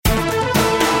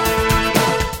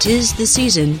'Tis the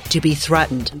season to be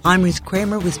threatened. I'm Ruth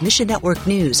Kramer with Mission Network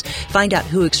News. Find out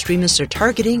who extremists are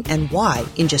targeting and why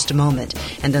in just a moment.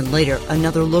 And then later,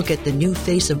 another look at the new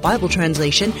face of Bible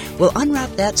translation. We'll unwrap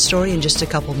that story in just a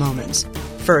couple moments.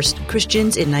 First,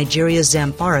 Christians in Nigeria's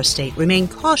Zamfara state remain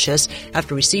cautious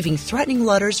after receiving threatening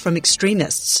letters from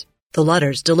extremists. The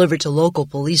letters, delivered to local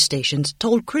police stations,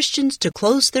 told Christians to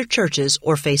close their churches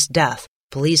or face death.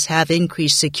 Police have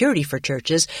increased security for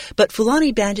churches, but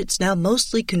Fulani bandits now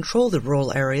mostly control the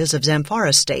rural areas of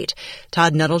Zamfara state.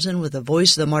 Todd Nettleton with the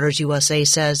Voice of the Martyrs USA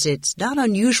says it's not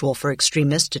unusual for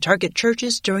extremists to target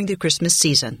churches during the Christmas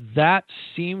season. That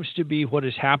seems to be what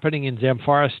is happening in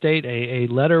Zamfara state. A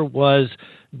letter was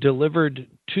delivered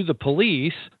to the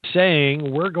police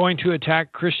saying, we're going to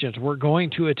attack Christians, we're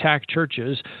going to attack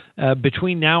churches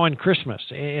between now and Christmas.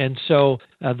 And so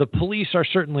the police are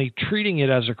certainly treating it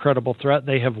as a credible threat.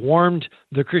 They have warned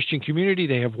the Christian community,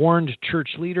 they have warned church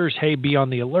leaders, hey, be on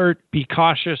the alert, be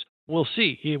cautious. We'll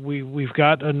see. We've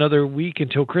got another week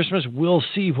until Christmas. We'll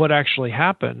see what actually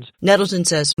happens. Nettleton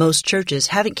says most churches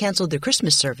haven't canceled their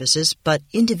Christmas services, but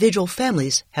individual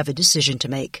families have a decision to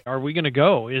make. Are we going to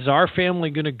go? Is our family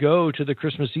going to go to the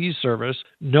Christmas Eve service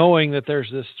knowing that there's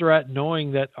this threat,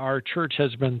 knowing that our church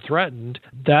has been threatened?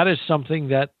 That is something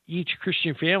that each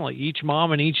Christian family, each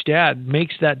mom and each dad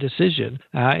makes that decision.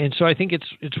 And so I think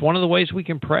it's one of the ways we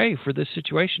can pray for this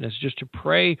situation is just to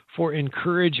pray for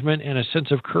encouragement and a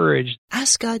sense of courage.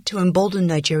 Ask God to embolden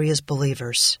Nigeria's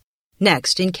believers.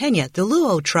 Next, in Kenya, the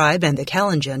Luo tribe and the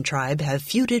Kenyan tribe have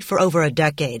feuded for over a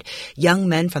decade. Young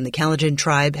men from the Kenyan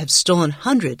tribe have stolen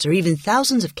hundreds or even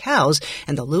thousands of cows,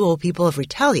 and the Luo people have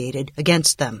retaliated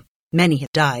against them. Many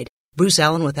have died. Bruce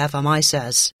Allen with FMI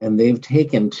says. And they've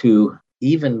taken to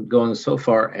even going so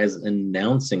far as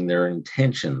announcing their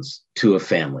intentions to a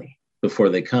family before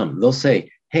they come. They'll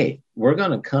say, hey, we're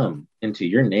going to come into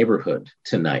your neighborhood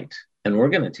tonight, and we're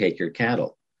going to take your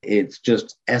cattle. It's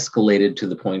just escalated to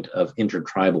the point of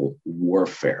intertribal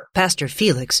warfare. Pastor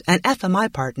Felix, an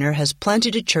FMI partner, has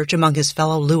planted a church among his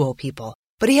fellow Luo people,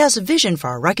 but he has a vision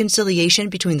for a reconciliation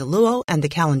between the Luo and the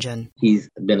Kenyan. He's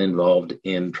been involved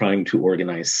in trying to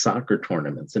organize soccer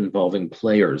tournaments involving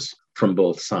players from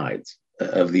both sides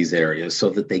of these areas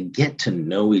so that they get to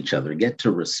know each other, get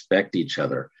to respect each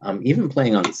other, even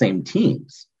playing on the same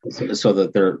teams so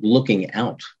that they're looking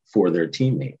out for their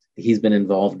teammates. He's been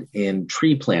involved in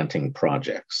tree planting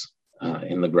projects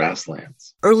in the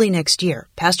grasslands. Early next year,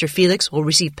 Pastor Felix will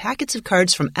receive packets of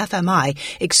cards from FMI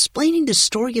explaining the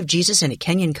story of Jesus in a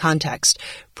Kenyan context.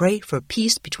 Pray for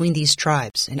peace between these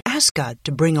tribes and ask God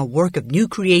to bring a work of new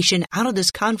creation out of this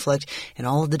conflict and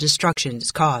all of the destruction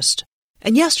it's caused.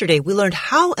 And yesterday, we learned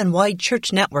how and why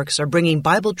church networks are bringing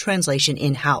Bible translation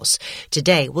in-house.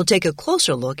 Today, we'll take a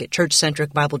closer look at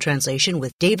church-centric Bible translation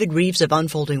with David Reeves of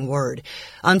Unfolding Word.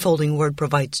 Unfolding Word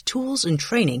provides tools and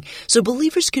training so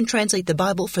believers can translate the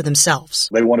Bible for themselves.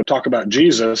 They want to talk about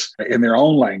Jesus in their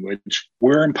own language.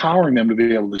 We're empowering them to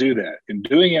be able to do that and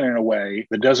doing it in a way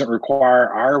that doesn't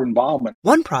require our involvement.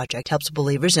 One project helps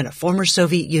believers in a former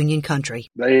Soviet Union country.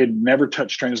 They had never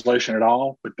touched translation at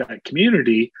all, but that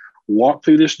community walk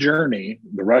through this journey,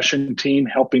 the Russian team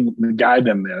helping guide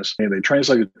them this, and they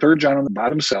translated 3 John by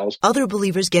themselves. Other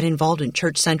believers get involved in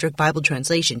church-centric Bible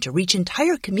translation to reach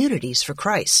entire communities for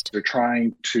Christ. They're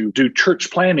trying to do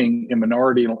church planning in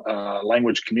minority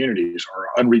language communities or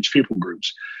unreached people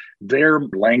groups. Their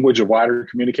language of wider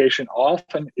communication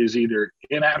often is either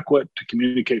inadequate to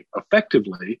communicate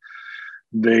effectively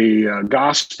the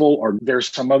gospel, or there's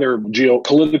some other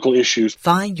geopolitical issues.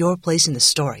 Find your place in the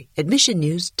story at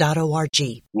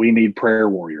missionnews.org. We need prayer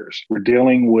warriors. We're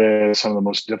dealing with some of the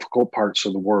most difficult parts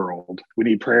of the world. We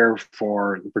need prayer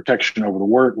for protection over the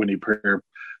work. We need prayer,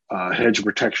 hedge of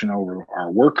protection over our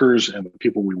workers and the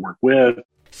people we work with.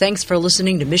 Thanks for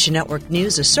listening to Mission Network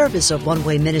News, a service of One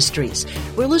Way Ministries.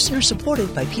 We're listener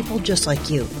supported by people just like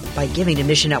you. By giving to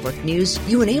Mission Network News,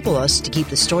 you enable us to keep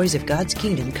the stories of God's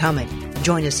kingdom coming.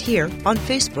 Join us here on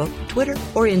Facebook, Twitter,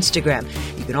 or Instagram.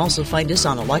 You can also find us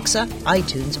on Alexa,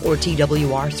 iTunes, or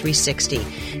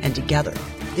TWR360. And together,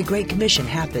 the Great Commission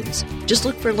happens. Just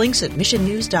look for links at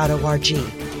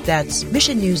missionnews.org. That's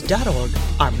missionnews.org.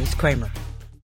 I'm Ruth Kramer.